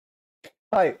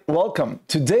Hi, welcome.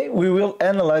 Today we will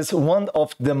analyze one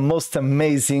of the most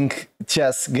amazing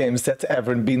chess games that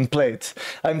ever been played.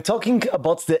 I'm talking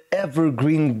about the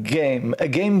Evergreen Game, a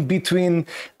game between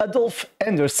Adolf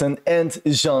Anderssen and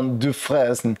Jean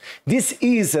Dufresne. This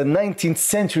is a 19th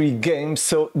century game,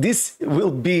 so this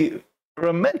will be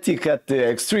romantic at the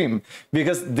extreme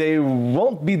because they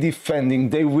won't be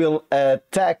defending, they will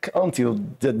attack until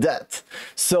the death.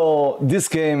 So this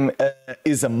game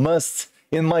is a must.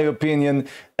 In my opinion,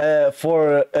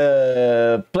 for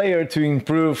a player to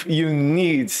improve, you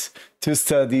need to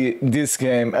study this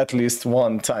game at least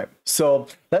one time. So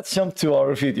let's jump to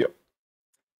our video.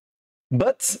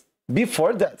 But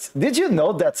before that, did you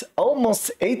know that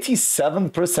almost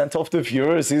 87% of the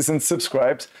viewers isn't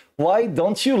subscribed? Why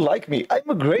don't you like me? I'm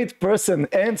a great person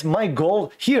and my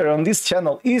goal here on this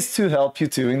channel is to help you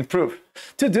to improve.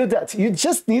 To do that, you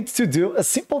just need to do a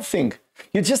simple thing.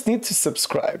 You just need to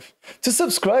subscribe. To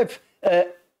subscribe,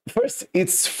 first,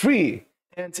 it's free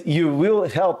and you will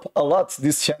help a lot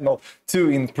this channel to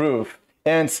improve.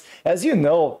 And as you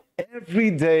know,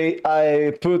 every day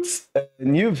I put a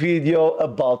new video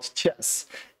about chess.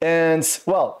 And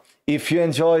well, if you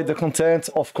enjoy the content,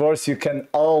 of course, you can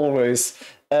always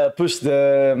push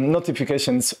the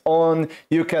notifications on,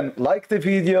 you can like the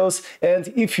videos,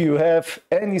 and if you have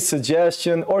any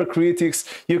suggestion or critics,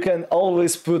 you can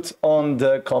always put on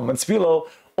the comments below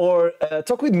or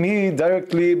talk with me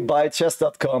directly by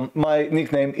chess.com. My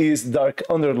nickname is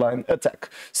dark_attack.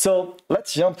 So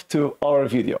let's jump to our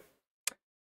video.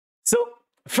 So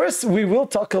first, we will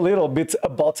talk a little bit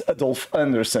about Adolf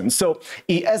Anderssen. So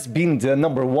he has been the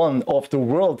 #1 of the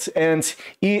world, and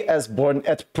he has born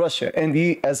at Prussia, and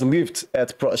he has lived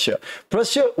at Prussia.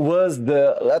 Prussia was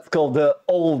the, let's call the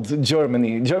old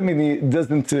Germany. Germany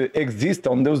doesn't exist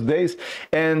on those days,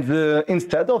 and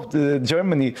instead of the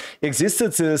Germany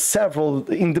existed several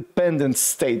independent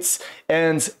states,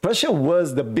 and Prussia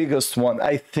was the biggest one,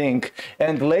 I think,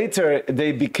 and later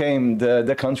they became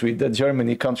the country, the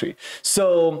Germany country.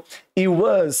 So he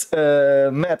was a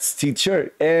maths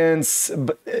teacher, and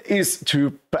his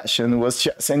true passion was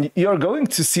chess. And you're going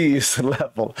to see his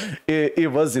level.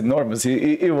 It was enormous.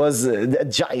 He was a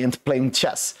giant playing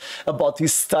chess. About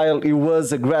his style, he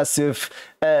was aggressive,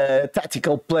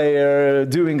 tactical player,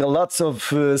 doing a lots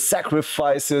of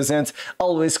sacrifices and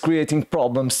always creating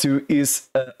problems to his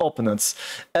opponents.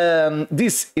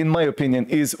 This, in my opinion,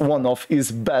 is one of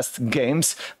his best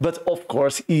games, but of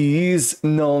course he is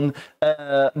known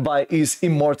by his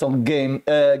immortal game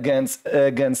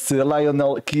against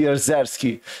Lionel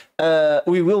Kierzerski.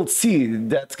 We will see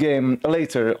that game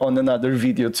later on another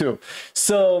video too.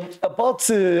 So about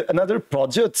another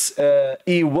project,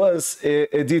 he was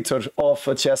editor of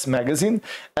a chess magazine.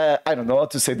 I don't know how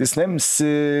to say this name,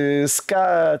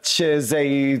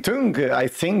 Skachezeitung, I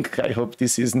think. I hope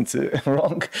this isn't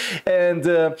wrong. And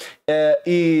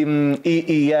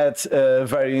he had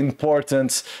very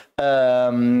important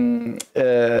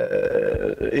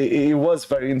it was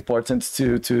very important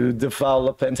to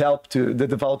develop and help to the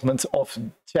development of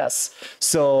chess.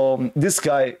 So this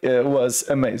guy was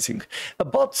amazing.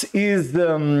 About his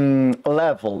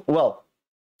level, well,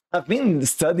 I've been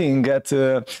studying at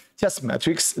Chess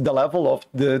Metrics the level of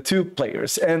the two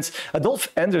players, and Adolf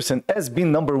Anderssen has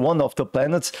been #1 of the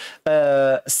planet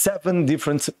 7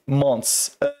 different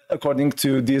months, according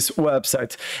to this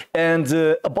website. And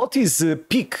about his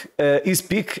peak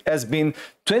has been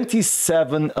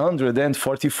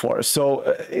 2744, so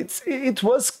it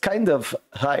was kind of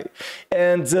high.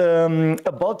 And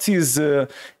about his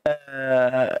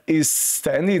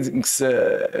standings,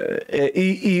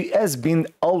 he has been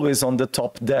always on the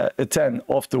top 10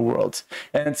 of the world.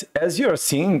 And as you're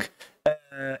seeing,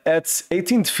 at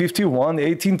 1851,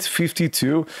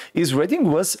 1852, his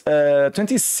rating was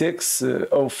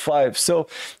 2605. So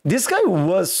this guy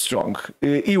was strong.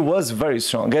 He was very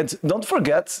strong. And don't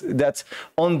forget that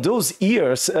on those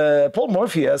years, Paul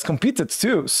Morphy has competed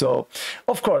too. So,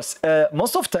 of course,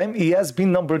 most of the time he has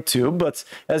been #2, but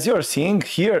as you're seeing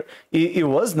here, he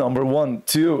was #1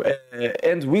 too,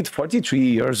 and with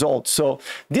 43 years old. So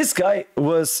this guy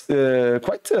was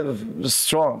quite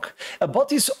strong. About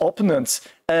his opponents,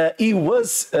 he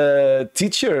was a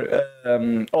teacher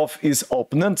of his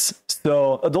opponents.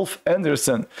 So Adolf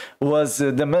Anderssen was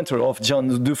the mentor of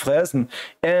Jean Dufresne,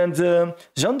 and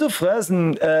Jean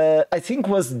Dufresne, I think,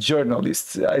 was a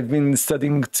journalist. I've been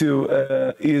studying to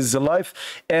his life,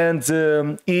 and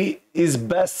his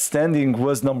best standing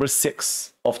was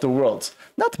 #6 of the world.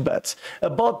 Not bad.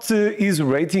 About his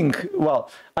rating, well,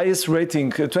 highest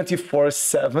rating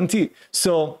 2470.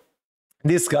 So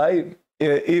this guy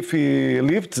if he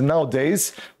lived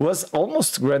nowadays, was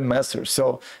almost grandmaster.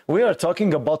 So we are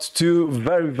talking about two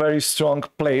very, very strong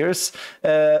players.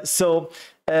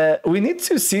 We need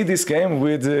to see this game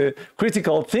with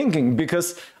critical thinking,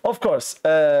 because, of course,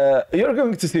 you're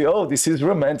going to see, oh, this is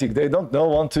romantic. They don't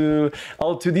know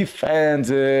how to defend.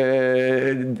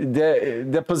 The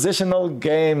positional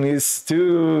game is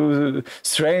too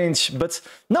strange. But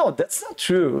no, that's not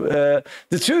true.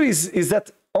 The truth is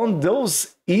that on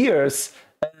those years,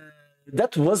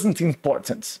 that wasn't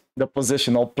important, the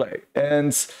positional play.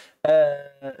 And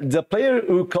the player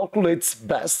who calculates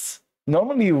best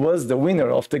normally was the winner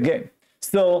of the game.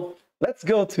 So let's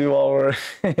go to our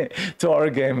to our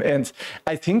game, and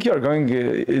I think you're going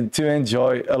to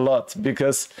enjoy a lot,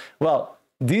 because, well,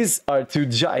 these are two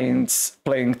giants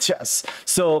playing chess.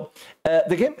 So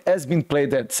the game has been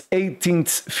played at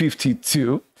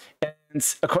 1852,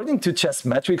 and according to chess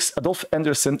metrics, Adolf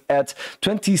Anderssen at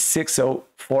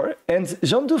 2604 and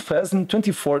Jean Dufresne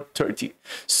 2430.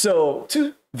 So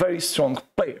two very strong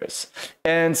players,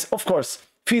 and of course,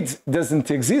 feed doesn't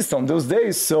exist on those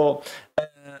days. So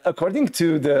according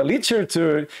to the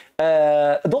literature,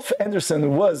 Adolf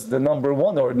Anderssen was the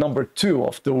 #1 or #2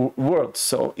 of the world.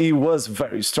 So he was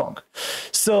very strong.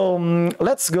 So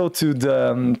let's go to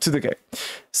the game.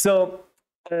 So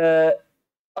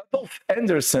Adolf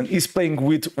Anderssen is playing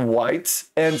with white,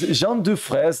 and Jean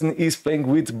Dufresne is playing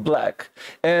with black.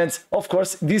 And of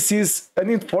course, this is an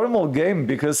informal game,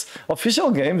 because official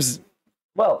games,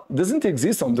 well, doesn't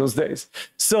exist on those days.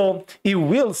 So he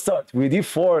will start with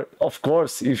e4. Of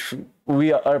course, if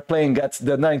we are playing at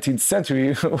the 19th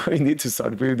century, we need to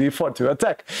start with e4 to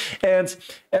attack. And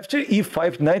after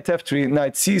e5, knight f3,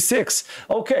 knight c6,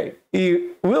 okay,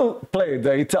 he will play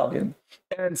the Italian.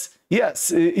 And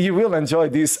yes, you will enjoy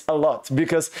this a lot,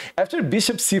 because after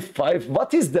bishop c5,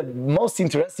 what is the most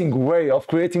interesting way of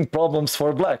creating problems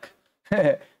for black?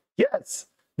 Yes,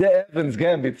 the Evans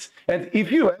Gambit. And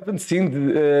if you haven't seen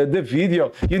the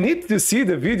video, you need to see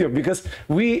the video, because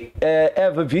we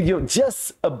have a video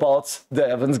just about the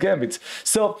Evans Gambit.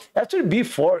 So after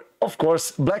b4, of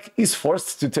course, black is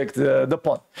forced to take the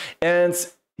pawn. And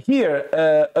here,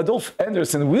 Adolf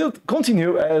Anderssen will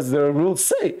continue as the rules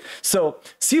say. So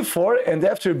c4, and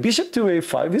after bishop to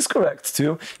a5 is correct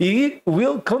too, he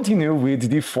will continue with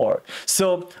d4.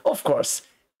 So, of course,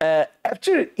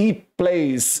 after he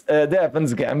plays the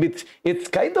Evans Gambit, it's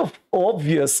kind of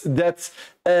obvious that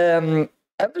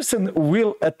Anderssen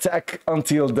will attack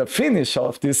until the finish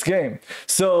of this game.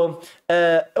 So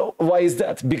why is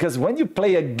that? Because when you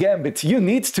play a gambit, you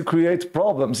need to create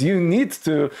problems. You need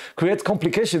to create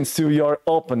complications to your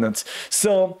opponent.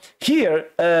 So here,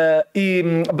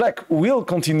 black will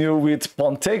continue with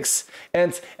pawn takes,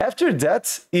 and after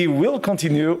that, he will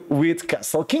continue with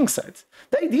castle kingside.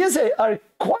 The ideas are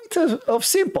quite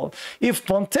simple. If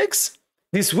pawn takes,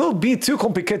 this will be too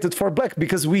complicated for black,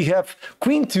 because we have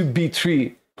queen to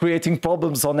b3, creating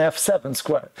problems on f7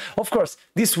 square. Of course,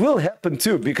 this will happen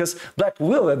too, because black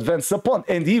will advance the pawn,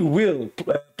 and he will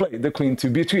play the queen to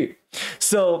b3.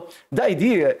 So the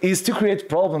idea is to create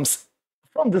problems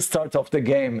from the start of the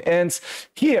game. And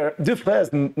here,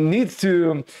 Dufresne needs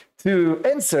to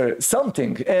answer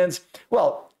something. And,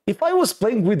 well, if I was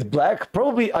playing with black,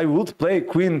 probably I would play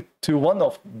queen to one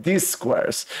of these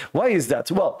squares. Why is that?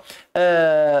 Well,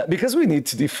 because we need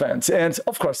to defend. And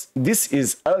of course, this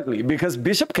is ugly, because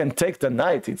bishop can take the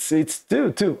knight. It's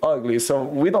too ugly, so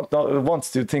we don't want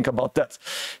to think about that.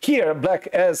 Here,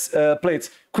 black has played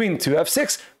queen to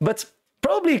f6, but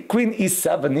probably queen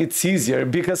e7, it's easier,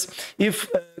 because if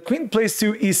queen plays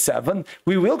to e7,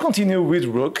 we will continue with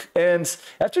rook, and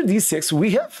after d6,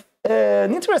 we have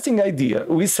an interesting idea.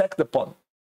 We sack the pawn,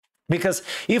 because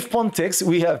if pawn takes,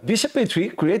 we have bishop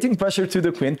a3, creating pressure to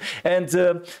the queen, and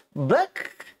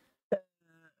black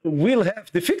will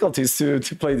have difficulties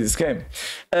to play this game.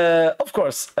 Of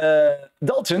course,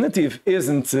 the alternative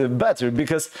isn't better,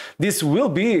 because this will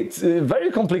be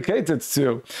very complicated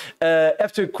too.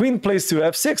 After queen plays to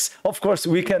f6, of course,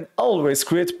 we can always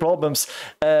create problems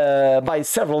by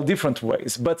several different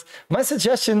ways. But my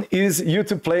suggestion is you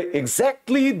to play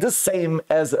exactly the same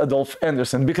as Adolf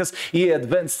Anderssen, because he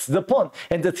advanced the pawn.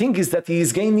 And the thing is that he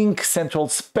is gaining central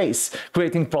space,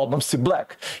 creating problems to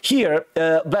black. Here,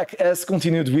 black has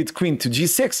continued with queen to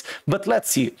g6, but let's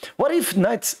see. What if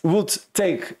knight would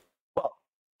take? Well,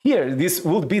 here this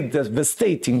would be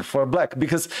devastating for black,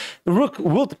 because rook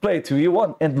would play to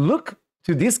e1, and look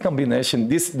to this combination.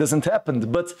 This doesn't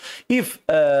happen, but if,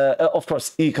 of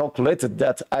course, he calculated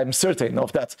that, I'm certain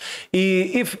of that.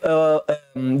 If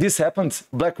this happened,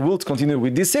 black would continue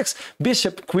with d6,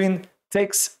 bishop, queen,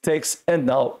 takes, and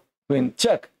now queen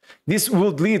check. this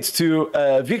would lead to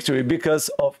victory because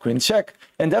of queen check,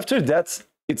 and after that,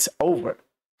 it's over.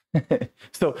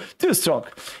 So, too strong.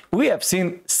 We have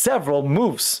seen several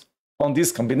moves on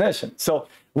this combination. So,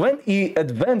 when he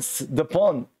advanced the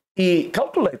pawn, he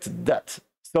calculated that.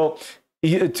 So,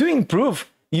 to improve,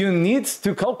 you need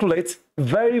to calculate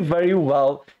very, very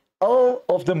well all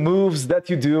of the moves that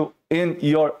you do in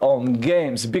your own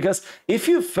games. Because if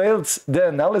you failed the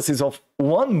analysis of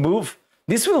one move,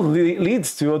 this will lead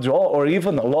to a draw or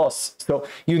even a loss. So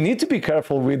you need to be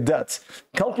careful with that.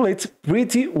 Calculate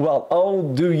pretty well. How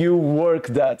do you work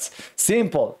that?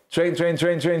 Simple. Train, train,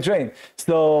 train, train, train.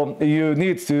 So you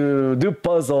need to do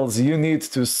puzzles. You need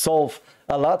to solve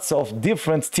a lot of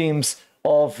different teams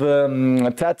of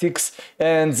tactics,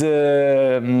 and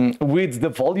with the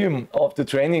volume of the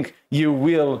training, you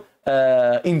will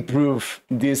improve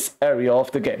this area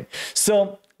of the game.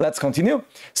 So let's continue.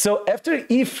 So after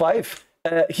e5,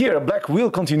 here black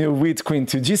will continue with queen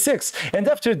to g6, and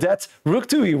after that rook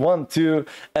to e1 to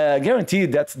guarantee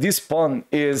that this pawn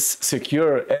is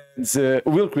secure and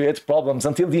will create problems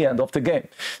until the end of the game.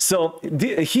 So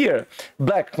here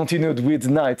black continued with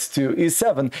knight to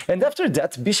e7, and after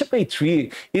that bishop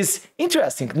a3 is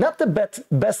interesting, not the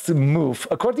best move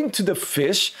according to the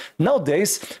fish.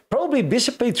 Nowadays probably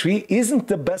bishop a3 isn't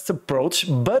the best approach,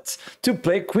 but to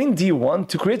play queen d1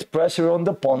 to create pressure on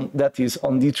the pawn that is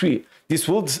on d3. This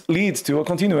would lead to a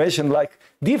continuation like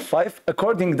d5,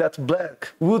 according that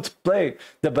black would play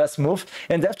the best move.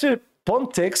 And after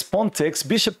pawn takes,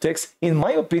 bishop takes, in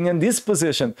my opinion, this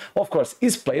position, of course,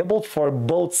 is playable for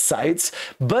both sides,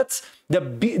 but the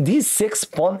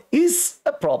d6 pawn is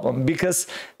a problem because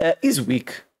is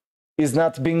weak, is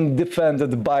not being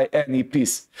defended by any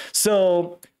piece.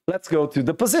 So let's go to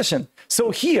the position.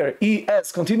 So here he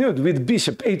has continued with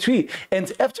bishop a3,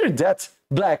 and after that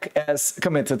black has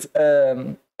committed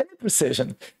any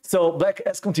precision. So black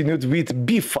has continued with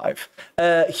b5.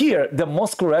 Here the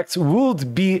most correct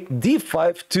would be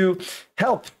d5 to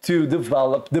help to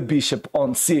develop the bishop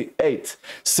on c8.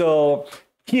 So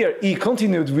here he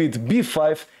continued with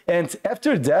b5, and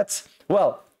after that,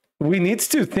 well, we need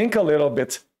to think a little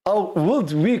bit. How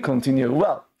would we continue?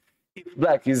 Well, if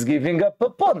black is giving up a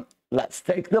pawn, let's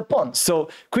take the pawn. So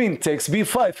queen takes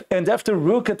b5, and after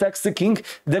rook attacks the king,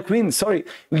 the queen, sorry,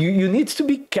 you need to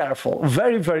be careful,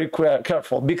 very, very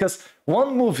careful, because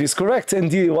one move is correct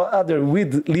and the other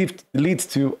would lead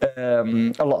to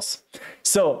a loss.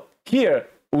 So here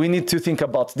we need to think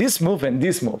about this move and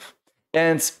this move.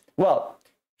 And well,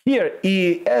 here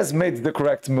he has made the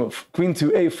correct move, queen to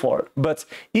a4, but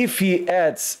if he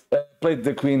had played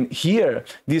the queen here,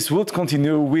 this would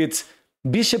continue with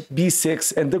bishop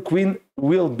b6, and the queen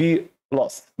will be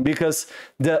lost because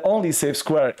the only safe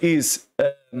square is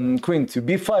queen to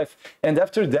b5, and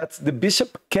after that the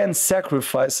bishop can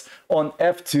sacrifice on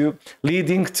f2,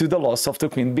 leading to the loss of the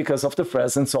queen because of the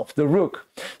presence of the rook.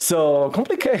 So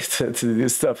complicated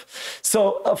this stuff.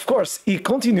 So of course he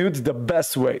continued the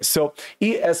best way, so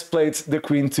he has played the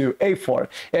queen to a4,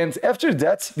 and after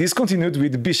that this continued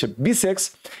with bishop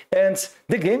b6, and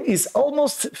the game is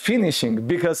almost finishing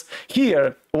because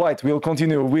here white will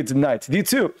continue with knight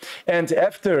d2, and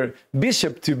after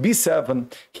bishop to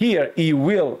b7, here he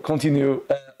will continue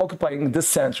occupying the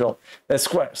central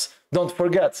squares. Don't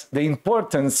forget, the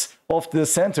importance of the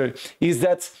center is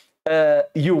that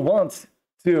you want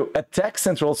to attack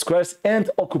central squares and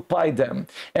occupy them.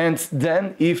 And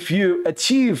then if you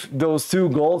achieve those two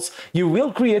goals, you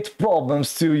will create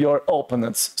problems to your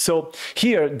opponents. So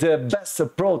here the best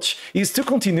approach is to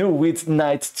continue with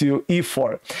knight to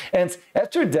e4. And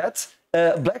after that,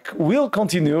 black will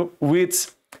continue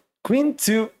with queen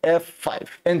to f5,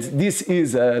 and this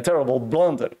is a terrible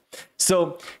blunder.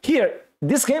 So here,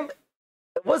 this game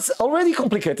was already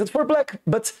complicated for black,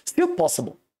 but still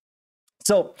possible.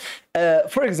 So,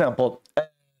 for example,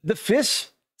 the fish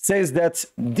says that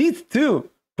d2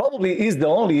 probably is the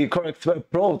only correct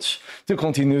approach to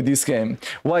continue this game.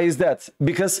 Why is that?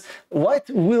 Because white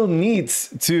will need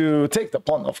to take the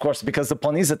pawn, of course, because the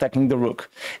pawn is attacking the rook.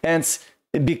 And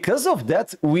because of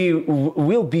that, we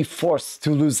will be forced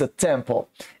to lose a tempo.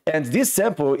 And this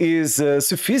tempo is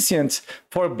sufficient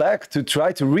for black to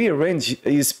try to rearrange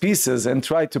his pieces and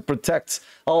try to protect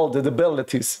all the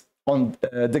abilities on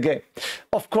the game.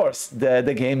 Of course,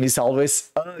 the game is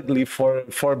always ugly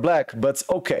for black, but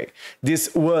okay,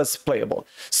 this was playable.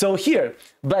 So here,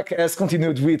 black has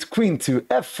continued with queen to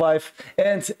f5,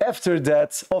 and after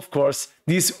that, of course,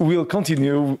 this will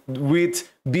continue with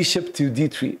bishop to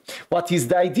d3. What is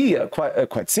the idea?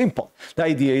 Quite simple. The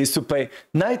idea is to play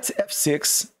knight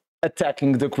f6,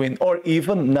 attacking the queen, or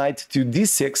even knight to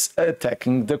d6,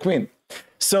 attacking the queen.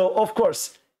 So, of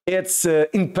course, it's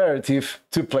imperative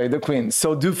to play the queen.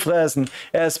 So Dufresne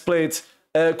has played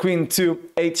queen to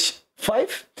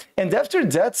h5, and after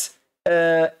that,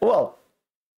 well,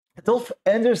 Adolf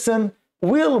Anderssen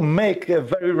will make a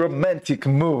very romantic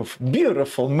move,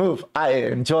 beautiful move. I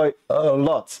enjoy a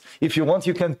lot. If you want,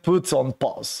 you can put on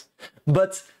pause.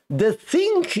 But the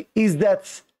thing is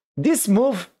that this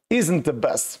move isn't the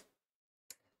best.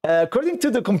 According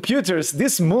to the computers,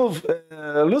 this move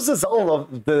loses all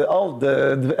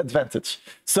the advantage.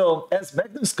 So, as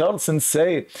Magnus Carlsen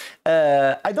say,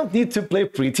 I don't need to play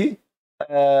pretty.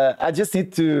 I just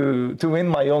need to win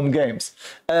my own games.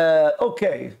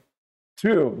 Okay,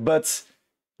 true, but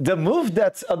the move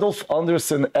that Adolf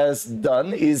Anderssen has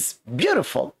done is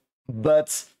beautiful,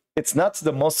 but it's not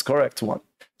the most correct one.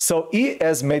 So he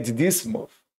has made this move.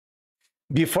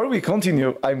 Before we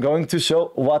continue, I'm going to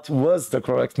show what was the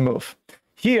correct move.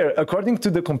 Here, according to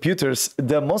the computers,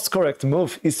 the most correct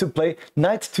move is to play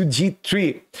knight to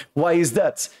g3. Why is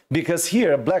that? Because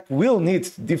here, black will need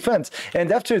to defend,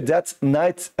 and after that,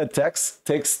 knight attacks,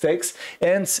 takes,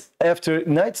 and after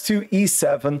knight to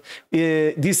e7,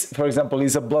 this, for example,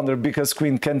 is a blunder because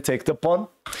queen can take the pawn.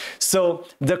 So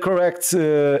the correct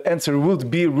answer would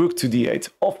be rook to d8,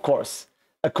 of course.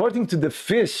 According to the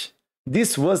fish,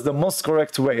 this was the most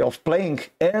correct way of playing,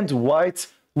 and white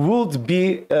would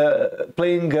be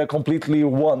playing a completely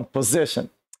one position.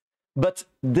 But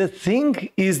the thing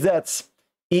is that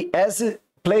he has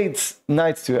played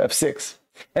knight to f6.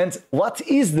 And what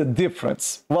is the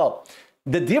difference? Well,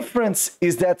 the difference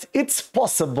is that it's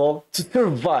possible to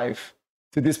survive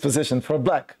to this position for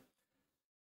black.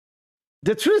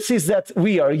 The truth is that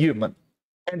we are human.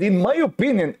 And in my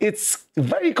opinion, it's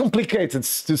very complicated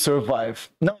to survive.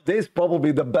 Nowadays,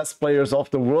 probably the best players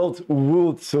of the world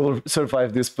would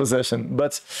survive this position.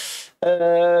 But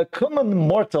common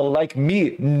mortal like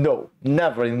me, no,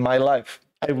 never in my life.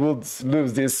 I would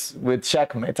lose this with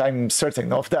checkmate, I'm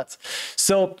certain of that.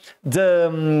 So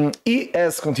the he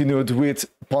has continued with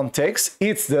pawn takes,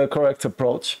 it's the correct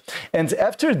approach. And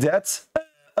after that,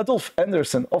 Adolf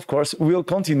Anderssen, of course, will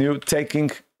continue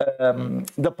taking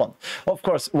the pawn. Of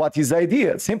course, what is the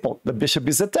idea? Simple. The bishop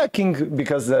is attacking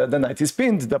because the knight is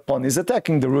pinned, the pawn is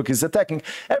attacking, the rook is attacking,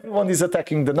 everyone is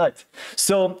attacking the knight.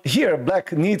 So here,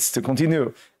 black needs to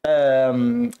continue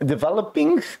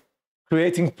developing,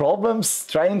 creating problems,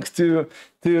 trying to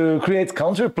create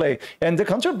counterplay. And the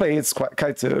counterplay is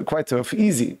quite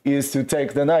easy, is to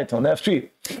take the knight on f3.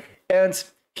 And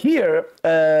here,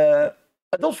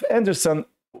 Adolf Anderssen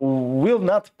will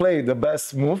not play the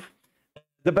best move.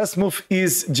 The best move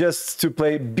is just to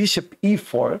play bishop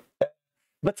e4.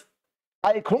 But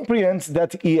I comprehend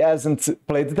that he hasn't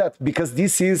played that because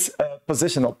this is a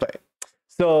positional play.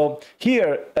 So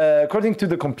here, according to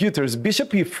the computers, bishop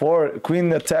e4,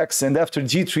 queen attacks, and after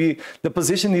g3, the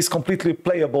position is completely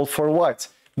playable for white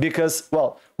because,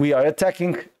 well, we are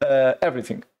attacking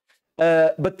everything.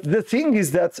 But the thing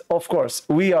is that, of course,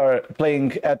 we are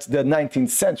playing at the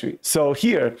 19th century. So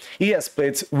here, he has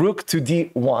played rook to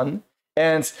d1,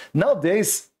 and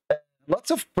nowadays,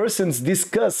 lots of persons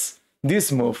discuss this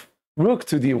move, rook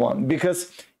to d1,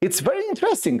 because it's very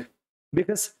interesting,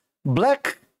 because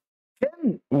black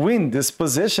can win this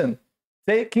position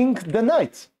taking the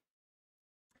knight.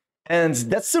 And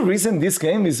that's the reason this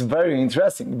game is very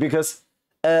interesting, because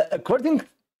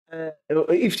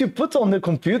if you put on the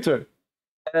computer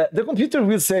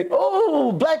will say,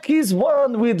 oh, black is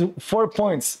won with 4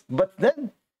 points. But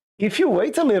then if you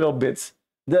wait a little bit,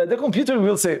 the computer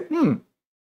will say,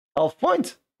 half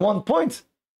point, 1 point,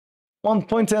 1.5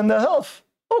 points.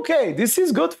 Okay, this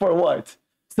is good for white.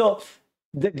 So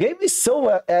the game is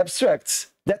so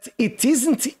abstract that it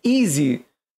isn't easy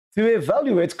to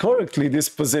evaluate correctly this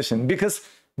position because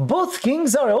both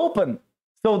kings are open.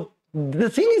 So the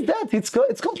thing is that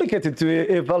it's complicated to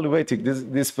evaluate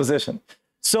this position.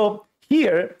 So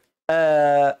here,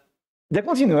 the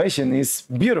continuation is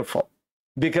beautiful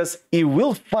because he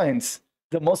will find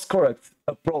the most correct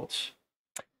approach.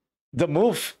 The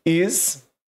move is,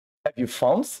 have you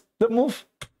found the move?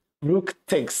 Rook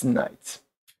takes knight.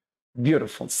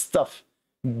 Beautiful stuff.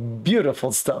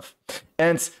 Beautiful stuff.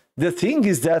 And the thing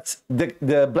is that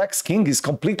the black's king is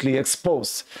completely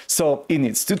exposed, so he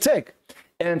needs to take.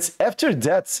 And after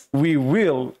that, we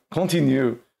will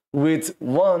continue with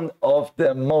one of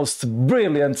the most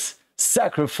brilliant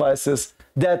sacrifices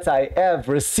that I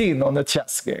ever seen on a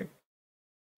chess game.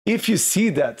 If you see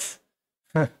that,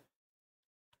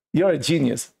 you're a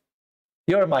genius.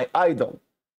 You're my idol.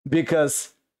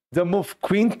 Because the move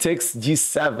queen takes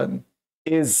g7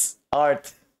 is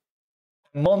art.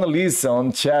 Mona Lisa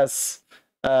on chess,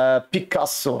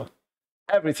 Picasso.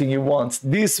 everything you want.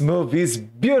 This move is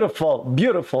beautiful,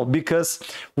 beautiful, because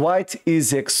white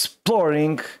is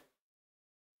exploring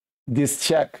this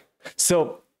check.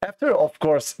 So after, of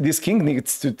course, this king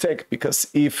needs to take, because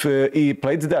if he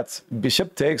played that,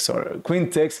 bishop takes or queen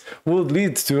takes would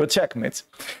lead to a checkmate.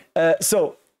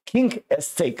 So king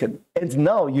has taken, and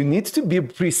now you need to be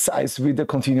precise with the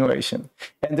continuation.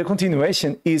 And the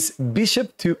continuation is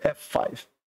bishop to f5.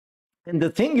 And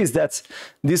the thing is that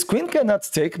this queen cannot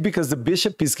take because the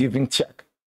bishop is giving check.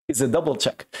 It's a double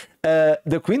check.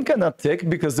 The queen cannot take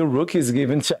because the rook is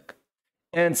giving check.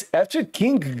 And after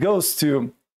king goes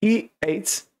to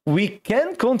e8, we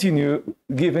can continue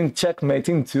giving checkmate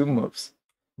in two moves.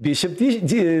 Bishop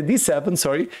d7,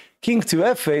 sorry, king to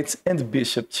f8, and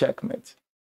bishop checkmate.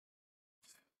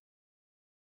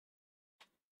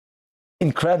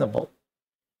 Incredible.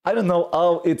 I don't know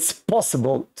how it's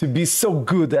possible to be so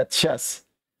good at chess,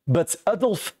 but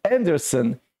Adolf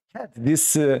Anderssen had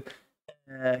this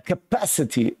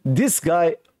capacity. This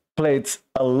guy played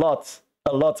a lot.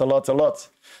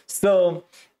 So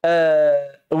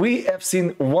we have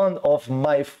seen one of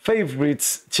my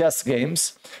favorite chess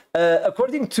games.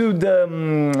 According to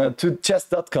to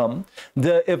chess.com,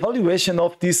 the evaluation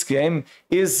of this game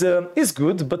is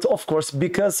good, but of course,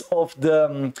 because of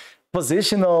the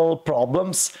positional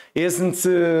problems, isn't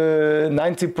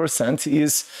 90%,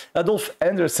 is Adolf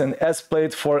Anderssen has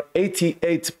played for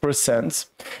 88%,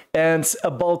 and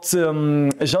about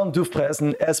Jean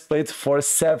Dufresne has played for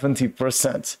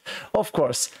 70%. Of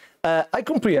course, I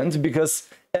comprehend, because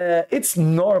it's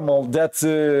normal that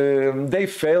they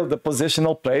fail the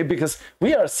positional play, because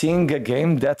we are seeing a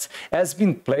game that has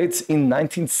been played in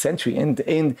 19th century and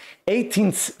in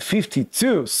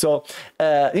 1852. So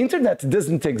internet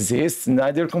doesn't exist,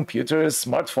 neither computers,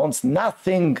 smartphones,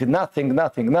 nothing.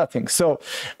 So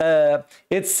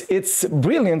it's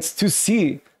brilliant to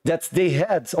see that they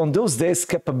had on those days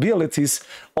capabilities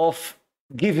of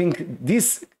giving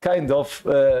this kind of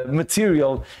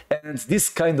material and this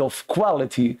kind of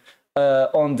quality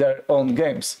on their own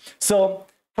games. So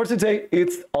for today,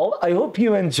 it's all. I hope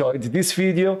you enjoyed this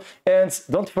video, and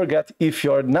don't forget, if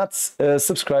you're not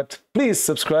subscribed, please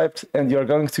subscribe, and you're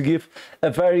going to give a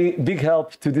very big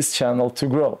help to this channel to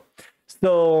grow.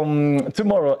 So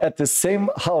tomorrow at the same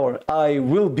hour, I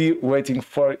will be waiting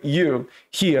for you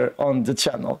here on the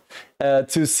channel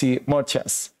to see more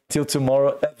chess. Till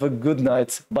tomorrow, have a good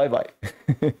night. Bye-bye.